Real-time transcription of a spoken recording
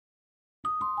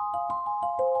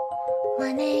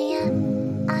1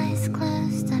 a.m., eyes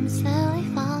closed, I'm slowly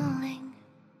falling.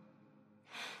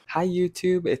 Hi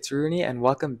YouTube, it's Rooney and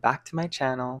welcome back to my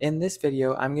channel. In this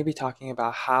video, I'm going to be talking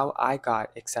about how I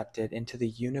got accepted into the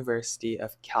University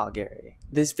of Calgary.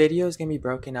 This video is going to be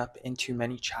broken up into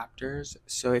many chapters,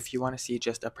 so if you want to see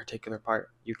just a particular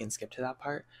part, you can skip to that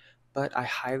part, but I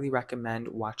highly recommend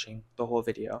watching the whole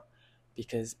video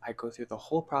because I go through the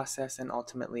whole process and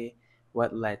ultimately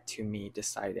what led to me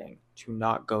deciding to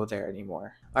not go there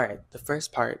anymore. Alright, the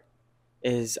first part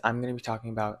is I'm going to be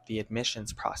talking about the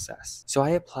admissions process. So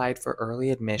I applied for early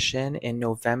admission in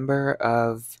November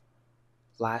of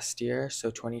last year,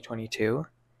 so 2022,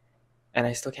 and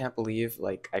I still can't believe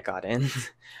I got in.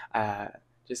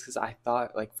 Just because I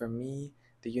thought for me,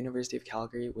 the University of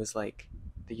Calgary was like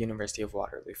the University of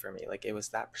Waterloo for me. It was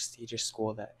that prestigious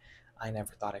school that I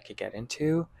never thought I could get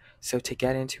into. So to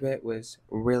get into it was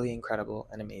really incredible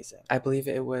and amazing. I believe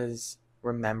it was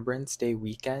Remembrance Day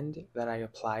weekend that I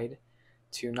applied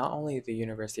to not only the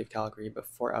University of Calgary but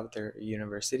 4 other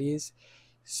universities.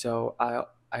 So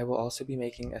I will also be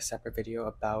making a separate video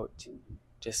about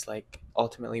just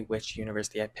ultimately which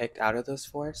university I picked out of those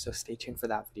 4, so stay tuned for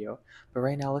that video. But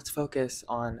right now let's focus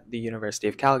on the University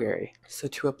of Calgary. So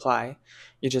to apply,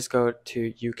 you just go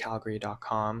to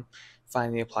ucalgary.com,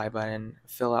 find the apply button,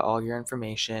 fill out all your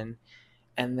information,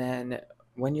 and then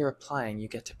when you're applying, you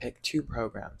get to pick 2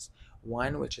 programs.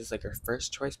 One, which is your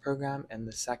first choice program, and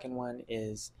the second one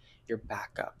is your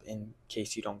backup in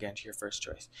case you don't get into your first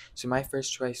choice. So my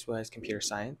first choice was computer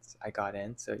science. I got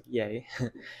in, so yay.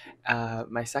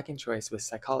 My second choice was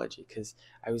psychology because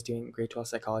I was doing grade 12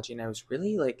 psychology and I was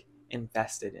really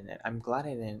invested in it. I'm glad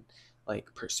I didn't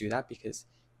pursue that because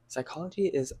psychology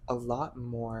is a lot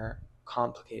more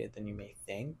complicated than you may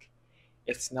think.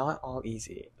 It's not all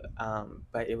easy,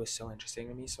 but it was so interesting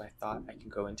to me, so I thought I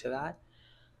could go into that.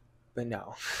 But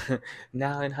no.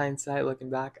 Now in hindsight, looking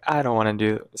back, I don't want to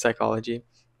do psychology.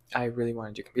 I really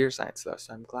want to do computer science though,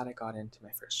 so I'm glad I got into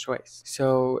my first choice.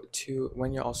 So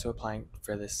when you're also applying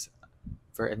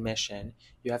for admission,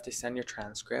 you have to send your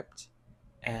transcript,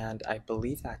 and I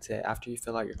believe that's it. After you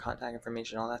fill out your contact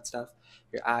information, all that stuff,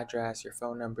 your address, your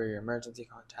phone number, your emergency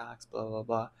contacts, blah blah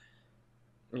blah,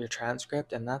 your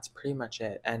transcript, and that's pretty much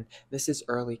it. And this is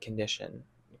early conditional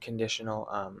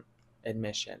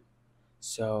admission.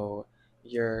 So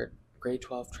your grade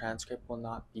 12 transcript will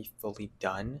not be fully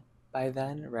done by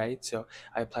then, right? So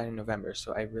I applied in November,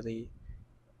 so I really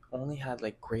only had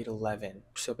grade 11.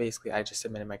 So basically I just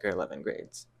submitted my grade 11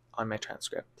 grades on my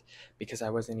transcript because I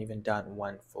wasn't even done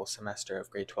 1 full semester of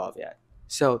grade 12 yet.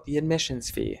 So the admissions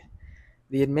fee.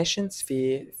 The admissions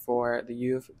fee for the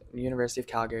University of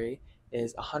Calgary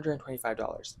is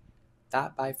 $125.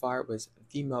 That by far was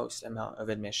the most amount of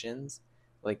admissions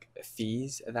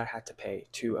fees that I had to pay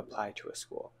to apply to a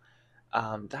school.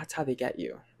 That's how they get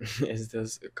you, is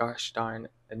those gosh darn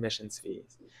admissions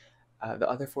fees. The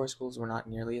other 4 schools were not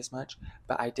nearly as much,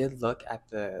 but I did look at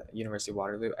the University of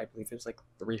Waterloo. I believe it was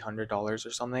 $300 or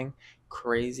something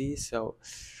crazy, so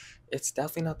it's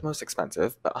definitely not the most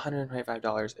expensive, but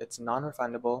 $125, it's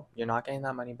non-refundable. You're not getting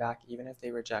that money back even if they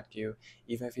reject you,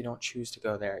 even if you don't choose to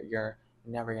go there, you're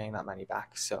never getting that money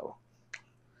back. So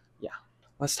yeah.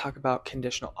 Let's talk about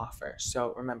conditional offer.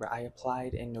 So remember, I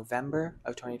applied in November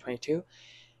of 2022.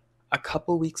 A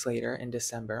couple weeks later in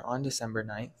December, on December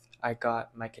 9th, I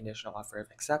got my conditional offer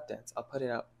of acceptance. I'll put it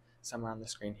up somewhere on the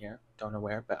screen here. Don't know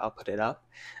where, but I'll put it up.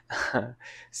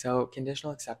 So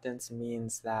conditional acceptance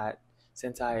means that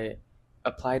since I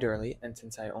applied early and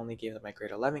since I only gave them my grade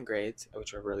 11 grades,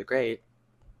 which were really great,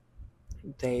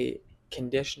 they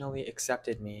conditionally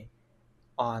accepted me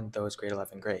on those grade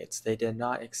 11 grades. They did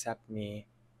not accept me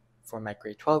for my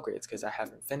grade 12 grades because I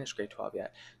haven't finished grade 12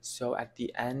 yet. So at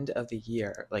the end of the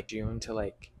year, June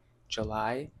to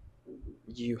July,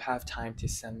 you have time to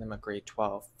send them a grade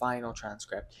 12 final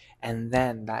transcript, and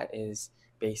then that is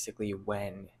basically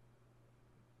when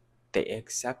they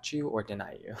accept you or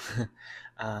deny you.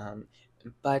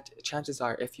 But chances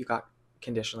are, if you got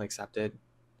conditionally accepted,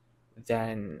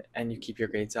 then and you keep your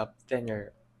grades up, then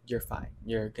you're fine.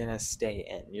 You're gonna stay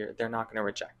in. They're not gonna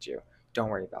reject you. Don't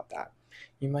worry about that.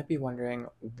 You might be wondering,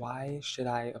 why should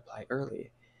I apply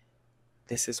early?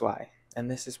 This is why.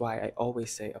 And this is why I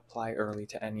always say apply early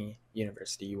to any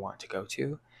university you want to go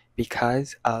to,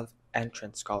 because of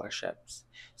entrance scholarships.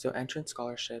 So entrance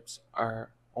scholarships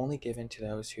are only given to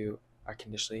those who are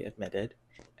conditionally admitted.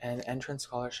 And entrance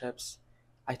scholarships,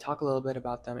 I talk a little bit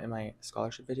about them in my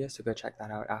scholarship video, so go check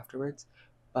that out afterwards.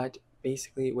 But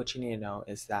basically what you need to know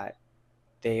is that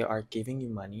they are giving you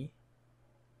money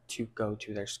to go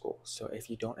to their school. So if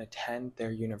you don't attend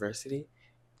their university,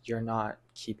 you're not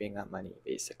keeping that money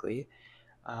basically.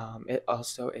 It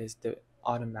also is the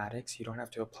automatics. You don't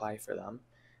have to apply for them.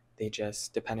 They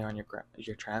just, depending on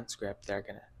your transcript, they're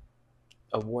gonna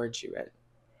award you it.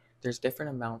 There's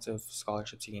different amounts of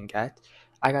scholarships you can get.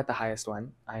 I got the highest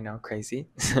one. I know, crazy.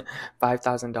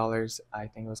 $5,000. I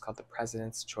think it was called the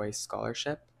President's Choice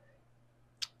Scholarship.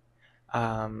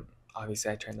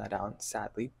 Obviously, I turned that down,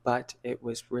 sadly, but it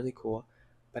was really cool.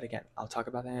 But again, I'll talk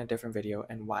about that in a different video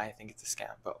and why I think it's a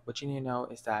scam. But what you need to know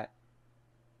is that,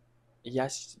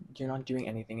 yes, you're not doing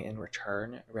anything in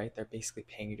return, right? They're basically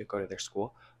paying you to go to their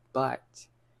school, but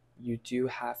you do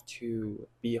have to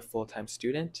be a full-time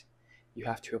student. You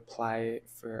have to apply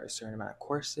for a certain amount of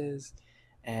courses,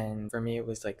 and for me it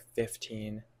was like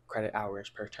 15 credit hours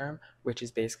per term, which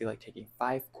is basically like taking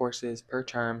 5 courses per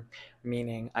term,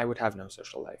 meaning I would have no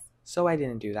social life. So I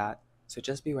didn't do that. So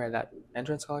just be aware that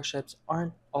entrance scholarships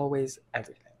aren't always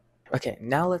everything. Okay,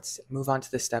 now let's move on to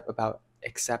the step about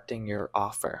accepting your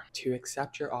offer. To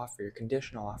accept your offer, your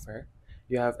conditional offer,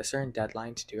 you have a certain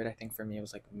deadline to do it. I think for me it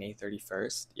was like May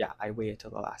 31st. Yeah, I waited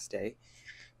till the last day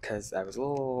because I was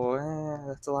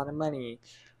that's a lot of money.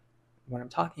 What I'm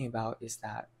talking about is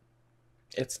that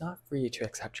it's not free to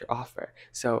accept your offer.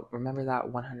 So remember that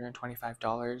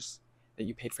 $125 that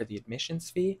you paid for the admissions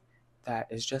fee? That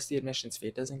is just the admissions fee.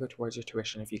 It doesn't go towards your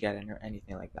tuition if you get in or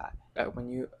anything like that. But when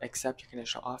you accept your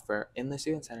conditional offer in the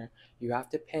student center, you have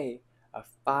to pay a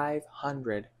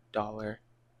 $500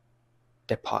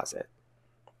 deposit.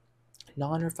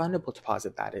 Non-refundable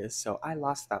deposit, that is. So I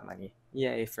lost that money.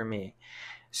 Yay for me.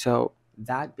 So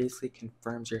that basically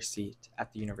confirms your seat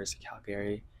at the University of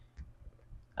Calgary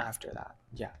after that.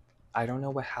 Yeah. I don't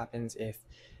know what happens if,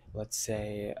 let's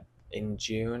say, in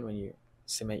June when you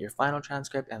submit your final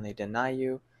transcript and they deny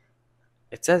you.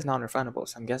 It says non-refundable,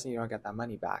 so I'm guessing you don't get that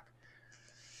money back.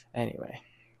 Anyway,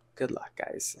 good luck,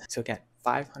 guys. So again,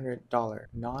 $500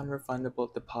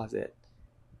 non-refundable deposit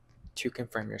to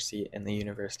confirm your seat in the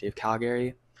University of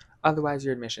Calgary. Otherwise,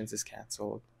 your admissions is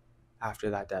canceled after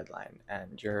that deadline,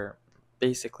 and you're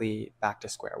basically back to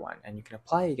square one, and you can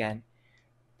apply again.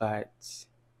 But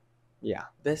yeah,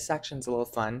 this section's a little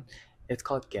fun. It's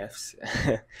called gifts.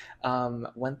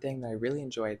 One thing that I really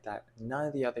enjoyed that none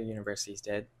of the other universities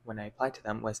did when I applied to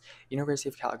them was University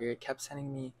of Calgary kept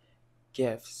sending me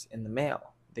gifts in the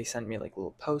mail. They sent me like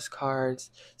little postcards,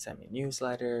 sent me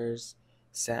newsletters,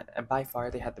 and by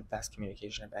far they had the best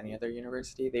communication of any other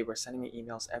university. They were sending me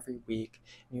emails every week,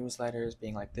 newsletters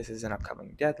being like, this is an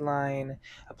upcoming deadline,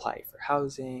 apply for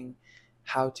housing,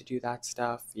 how to do that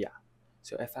stuff. Yeah.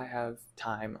 So if I have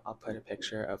time, I'll put a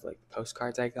picture of like the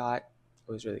postcards I got.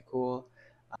 It was really cool.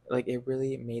 Like it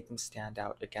really made them stand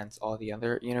out against all the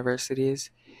other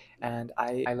universities. And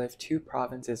I live 2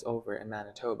 provinces over in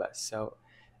Manitoba, so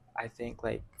I think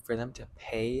like for them to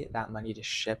pay that money to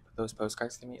ship those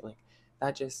postcards to me, like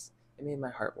that just, it made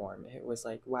my heart warm. It was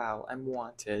like, wow, I'm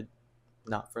wanted,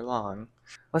 not for long.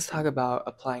 Let's talk about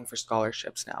applying for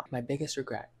scholarships now. My biggest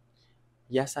regret.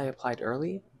 Yes, I applied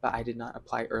early, but I did not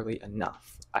apply early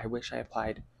enough. I wish I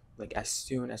applied like as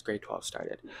soon as grade 12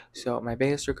 started. So my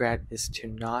biggest regret is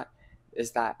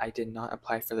that I did not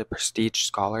apply for the Prestige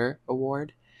Scholar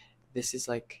Award. This is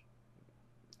like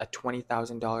a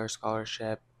 $20,000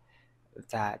 scholarship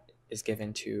that is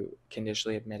given to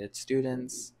conditionally admitted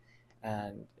students,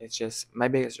 and it's just my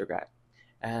biggest regret.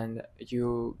 And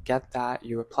you get that,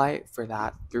 you apply for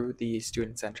that through the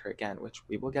student center again, which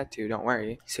we will get to, don't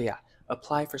worry. So yeah,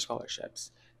 apply for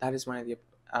scholarships. That is one of the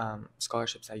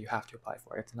scholarships that you have to apply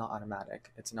for. It's not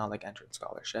automatic. It's not like entrance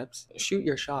scholarships. Shoot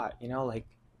your shot, like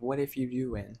what if you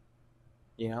do win?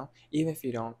 Even if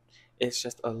you don't, it's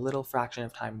just a little fraction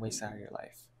of time wasted out of your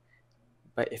life.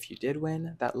 But if you did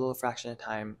win, that little fraction of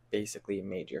time basically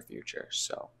made your future.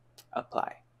 So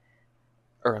apply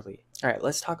early. All right,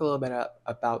 let's talk a little bit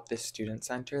about this student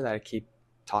center that I keep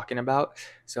talking about.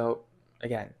 So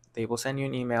again, they will send you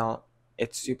an email.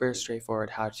 It's super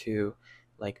straightforward how to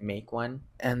like make one.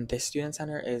 And this student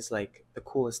center is like the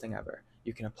coolest thing ever.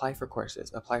 You can apply for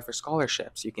courses, apply for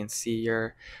scholarships. You can see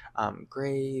your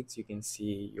grades. You can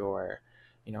see your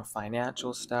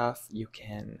financial stuff. You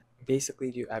can basically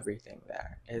do everything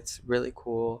there. It's really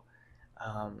cool.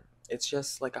 It's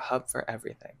just like a hub for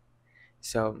everything.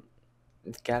 So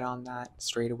get on that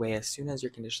straight away as soon as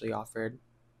you're conditionally offered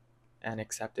and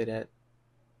accepted it.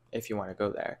 If you want to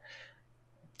go there,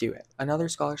 do it. Another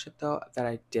scholarship though that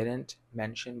I didn't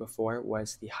mention before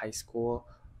was the high school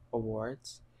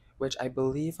awards, which I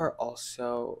believe are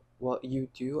also, well, you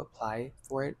do apply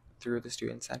for it through the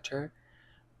student center,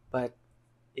 but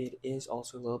it is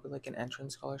also a little bit like an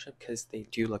entrance scholarship because they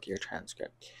do look at your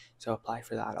transcript. So apply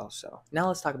for that also. Now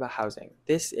let's talk about housing.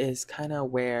 This is kind of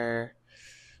where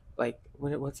like,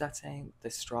 what's that saying? The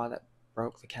straw that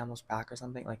broke the camel's back or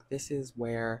something? Like, this is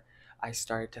where I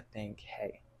started to think,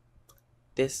 hey,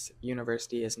 this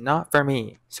university is not for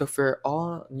me. So for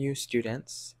all new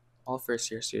students, all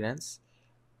first-year students,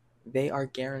 they are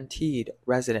guaranteed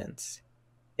residence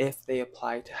if they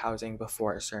apply to housing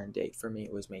before a certain date. For me,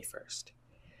 it was May 1st.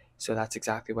 So that's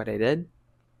exactly what I did.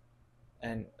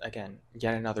 And again,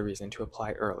 yet another reason to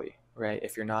apply early, right?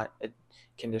 If you're not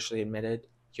conditionally admitted,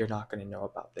 you're not going to know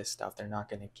about this stuff. They're not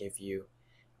going to give you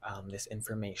this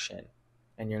information,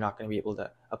 and you're not going to be able to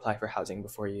apply for housing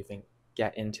before you even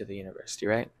get into the university,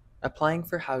 right? Applying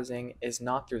for housing is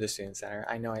not through the Student Center.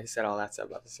 I know I said all that stuff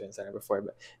about the Student Center before,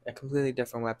 but a completely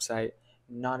different website,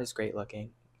 not as great looking,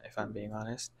 if I'm being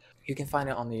honest. You can find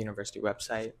it on the university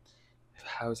website.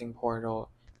 Housing portal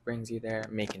brings you there.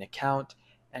 Make an account,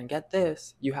 and get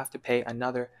this, you have to pay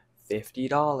another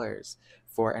 $50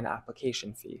 for an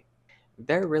application fee.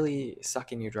 They're really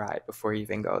sucking you dry before you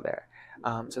even go there.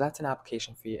 So that's an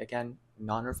application fee. Again,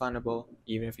 non-refundable.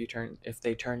 Even if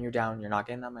they turn you down, you're not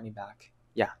getting that money back.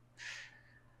 Yeah.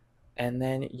 And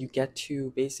then you get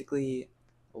to basically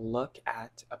look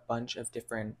at a bunch of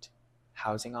different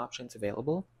housing options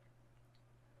available.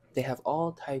 They have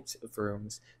all types of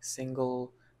rooms,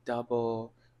 single,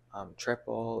 double,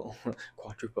 triple,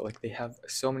 quadruple. Like, they have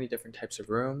so many different types of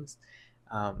rooms.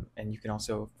 And you can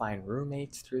also find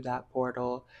roommates through that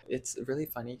portal. It's really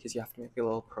funny because you have to make a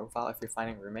little profile. If you're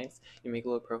finding roommates, you make a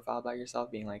little profile about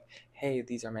yourself, being like, hey,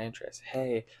 these are my interests.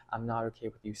 Hey, I'm not okay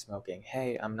with you smoking.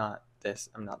 Hey, I'm not this,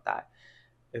 I'm not that.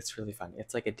 It's really funny.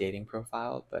 It's like a dating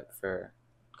profile, but for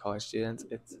college students.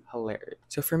 It's hilarious.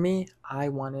 So for me, I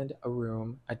wanted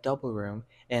a double room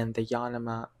in the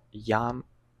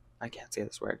I can't say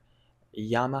this word,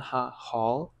 Yamaha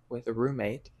Hall with a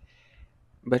roommate.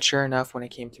 But sure enough, when it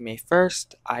came to May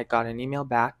 1st, I got an email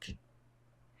back,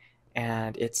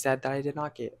 and it said that I did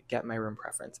not get my room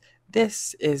preference.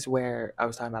 This is where I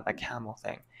was talking about that camel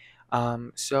thing.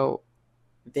 So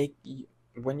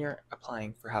when you're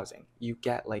applying for housing, you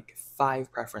get like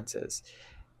 5 preferences.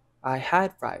 I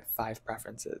had five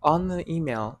preferences. On the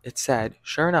email, it said,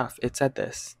 sure enough, it said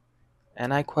this,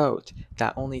 and I quote,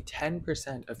 that only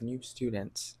 10% of new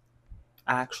students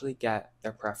actually get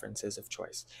their preferences of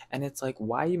choice. And it's like,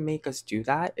 why you make us do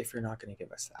that if you're not going to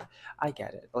give us that? I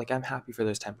get it. Like, I'm happy for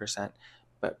those 10%,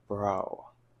 but bro,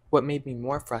 what made me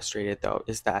more frustrated though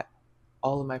is that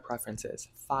all of my preferences,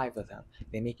 5 of them,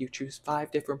 they make you choose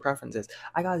 5 different preferences.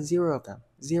 I got 0 of them.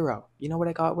 0. You know what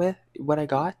I got with? What I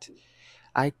got?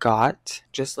 I got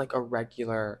just like a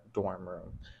regular dorm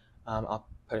room. I'll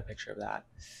put a picture of that.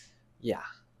 Yeah,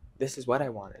 this is what I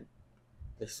wanted.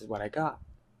 This is what I got.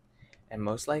 And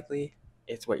most likely,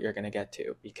 it's what you're going to get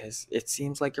to, because it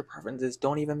seems like your preferences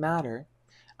don't even matter.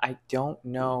 I don't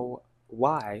know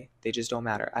why, they just don't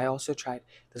matter. I also tried,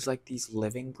 there's like these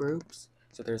living groups.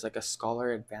 So there's like a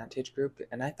scholar advantage group,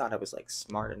 and I thought I was like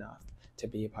smart enough to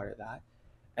be a part of that.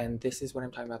 And this is what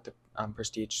I'm talking about, the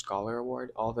Prestige Scholar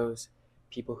Award. All those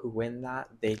people who win that,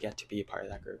 they get to be a part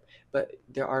of that group. But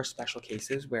there are special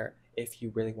cases where if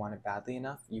you really want it badly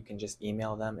enough, you can just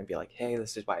email them and be like, hey,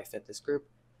 this is why I fit this group.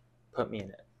 Put me in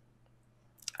it.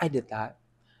 I did that.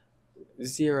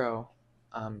 0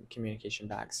 communication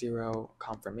back, 0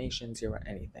 confirmation, 0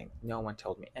 anything. No one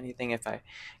told me anything if I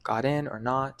got in or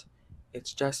not.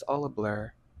 It's just all a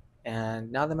blur.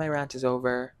 And now that my rant is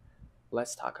over,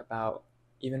 let's talk about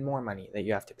even more money that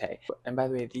you have to pay. And by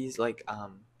the way, these like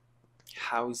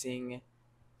housing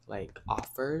like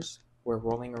offers were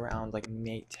rolling around like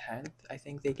May 10th. I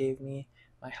think they gave me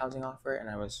my housing offer, and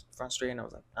I was frustrated. I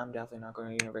was like, I'm definitely not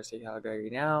going to University of Calgary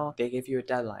now. They gave you a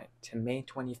deadline to May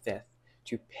 25th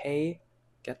to pay,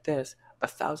 get this,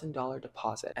 $1,000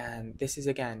 deposit. And this is,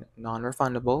 again,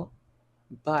 non-refundable,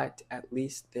 but at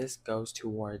least this goes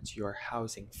towards your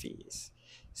housing fees.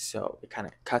 So it kind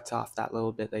of cuts off that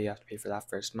little bit that you have to pay for that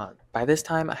first month. By this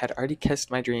time, I had already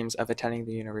kissed my dreams of attending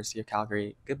the University of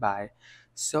Calgary goodbye,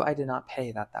 so I did not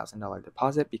pay that $1,000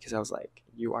 deposit, because I was like,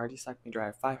 you already sucked me dry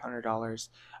of $500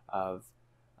 of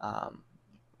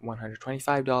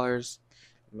 $125.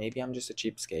 Maybe I'm just a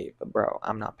cheapskate, but bro,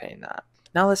 I'm not paying that.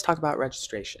 Now let's talk about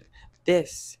registration.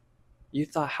 You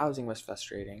thought housing was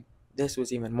frustrating. This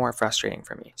was even more frustrating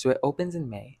for me. So it opens in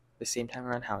May, the same time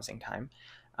around housing time.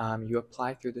 You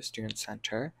apply through the student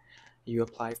center. You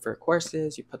apply for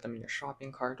courses, you put them in your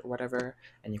shopping cart or whatever,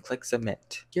 and you click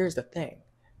submit. Here's the thing.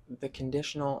 The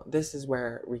conditional, this is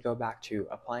where we go back to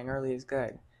applying early is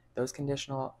good. Those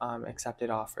conditional accepted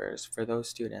offers for those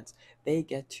students, they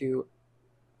get to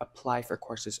apply for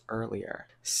courses earlier.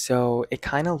 So it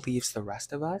kind of leaves the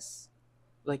rest of us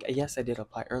like, yes, I did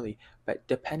apply early, but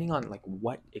depending on like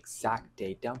what exact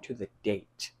day, down to the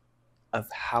date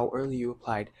of how early you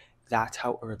applied, that's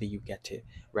how early you get to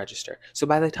register. So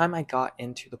by the time I got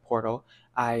into the portal,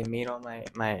 I made all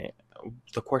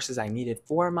the courses I needed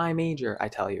for my major. I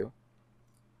tell you,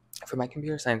 for my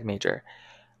computer science major,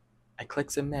 I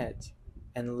click submit,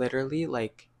 and literally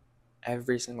like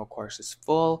every single course is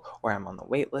full or I'm on the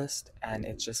wait list. And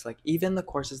it's just like, even the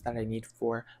courses that I need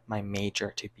for my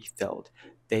major to be filled,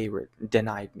 they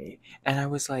denied me. And I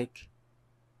was like,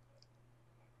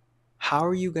 how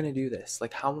are you going to do this?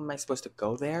 Like, how am I supposed to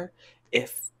go there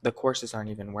if the courses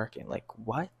aren't even working? Like,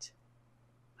 what?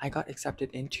 I got accepted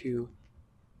into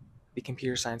the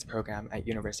computer science program at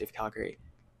University of Calgary,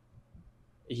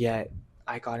 yet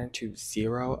I got into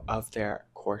 0 of their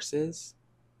courses.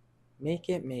 Make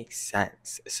it make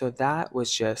sense. So that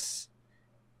was just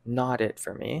not it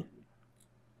for me.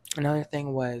 Another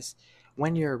thing was,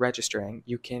 when you're registering,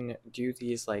 you can do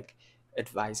these like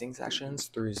advising sessions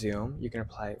through Zoom. You can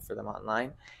apply for them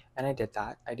online, and I did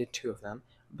that. I did 2 of them.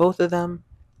 Both of them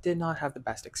did not have the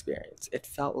best experience. It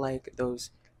felt like those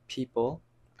people,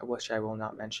 which I will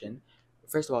not mention,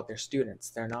 first of all, they're students.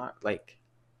 They're not like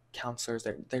counselors.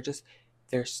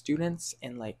 They're students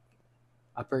in like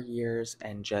upper years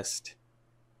and just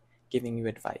giving you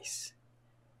advice.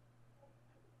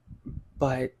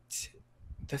 But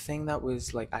the thing that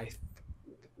was like I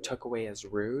took away as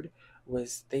rude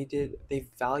was they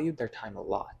valued their time a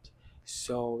lot.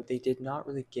 So they did not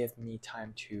really give me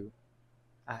time to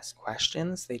ask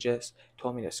questions. They just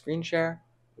told me to screen share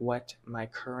what my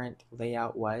current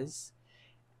layout was,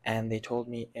 and they told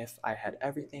me if I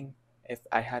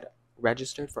had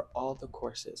registered for all the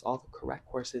courses, all the correct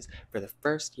courses for the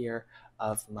first year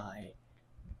of my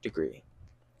degree.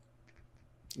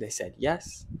 They said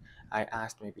yes. I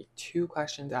asked maybe 2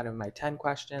 questions out of my 10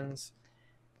 questions.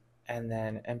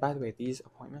 And by the way, these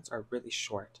appointments are really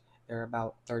short. They're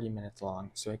about 30 minutes long.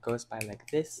 So it goes by like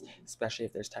this, especially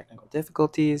if there's technical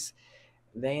difficulties.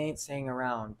 They ain't staying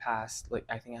around past, like,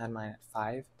 I think I had mine at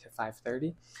 5 to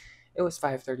 5:30. It was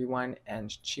 5:31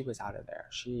 and she was out of there.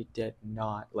 She did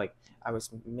not, like, I was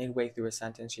midway through a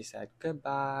sentence. She said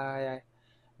goodbye.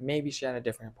 Maybe she had a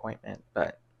different appointment,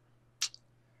 but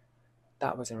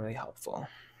that wasn't really helpful.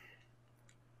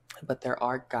 But there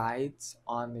are guides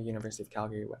on the University of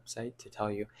Calgary website to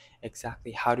tell you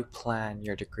exactly how to plan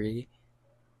your degree,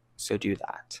 so do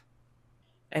that.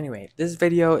 Anyway, this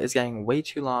video is getting way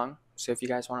too long, so if you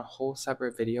guys want a whole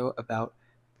separate video about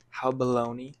how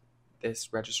baloney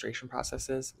this registration process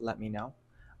is, let me know.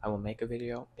 I will make a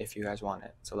video if you guys want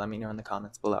it, so let me know in the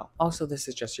comments below. Also, this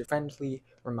is just your friendly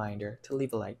reminder to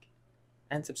leave a like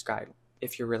and subscribe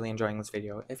if you're really enjoying this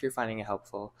video, if you're finding it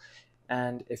helpful.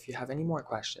 And if you have any more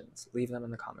questions, leave them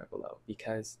in the comment below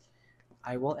because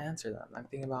I will answer them. I'm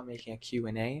thinking about making a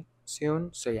Q&A soon,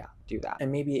 so yeah, do that. And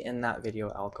maybe in that video,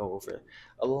 I'll go over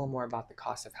a little more about the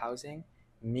cost of housing,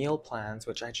 meal plans,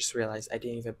 which I just realized I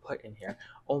didn't even put in here.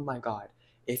 Oh my god,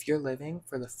 if you're living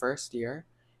for the first year,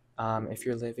 if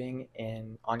you're living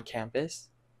on campus,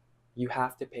 you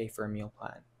have to pay for a meal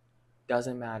plan.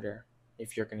 Doesn't matter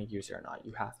if you're going to use it or not,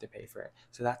 you have to pay for it.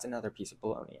 So that's another piece of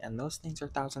baloney. And those things are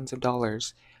thousands of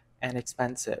dollars and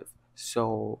expensive.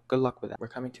 So good luck with that. We're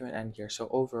coming to an end here. So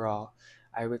overall,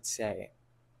 I would say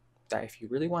that if you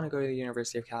really want to go to the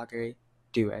University of Calgary,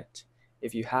 do it.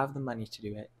 If you have the money to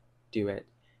do it, do it.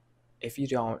 If you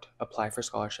don't, apply for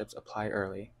scholarships, apply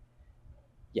early.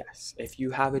 Yes, if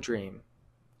you have a dream,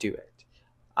 do it.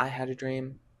 I had a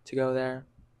dream to go there.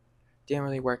 Didn't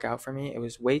really work out for me. It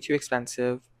was way too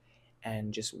expensive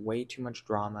and just way too much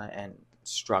drama and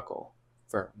struggle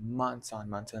for months on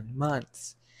months and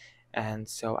months. And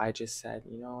so I just said,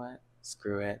 you know what?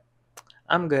 Screw it.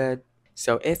 I'm good.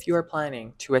 So if you are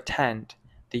planning to attend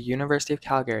the University of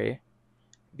Calgary,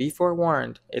 be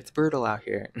forewarned, it's brutal out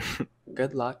here.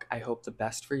 Good luck. I hope the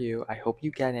best for you. I hope you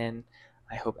get in.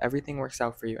 I hope everything works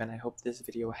out for you, and I hope this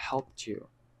video helped you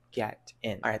get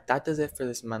in. Alright, that does it for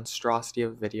this monstrosity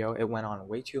of a video. It went on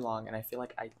way too long, and I feel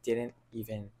like I didn't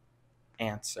even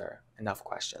answer enough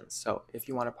questions. So if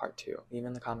you want a part 2, leave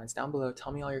in the comments down below.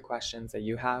 Tell me all your questions that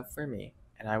you have for me,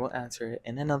 and I will answer it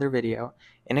in another video,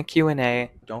 in a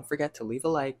Q&A. Don't forget to leave a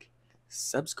like,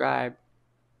 subscribe,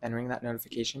 and ring that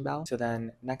notification bell, so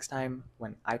then next time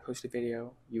when I post a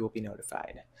video, you will be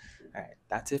notified. Alright,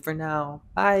 that's it for now.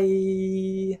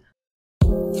 Bye!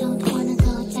 Don't wanna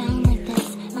go down like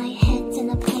this. My head's in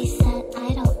a place that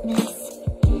I don't miss.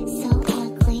 So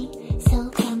ugly, so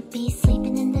grumpy,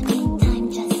 sleeping in the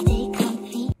meantime, just stay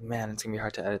comfy. Man, it's gonna be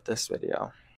hard to edit this video.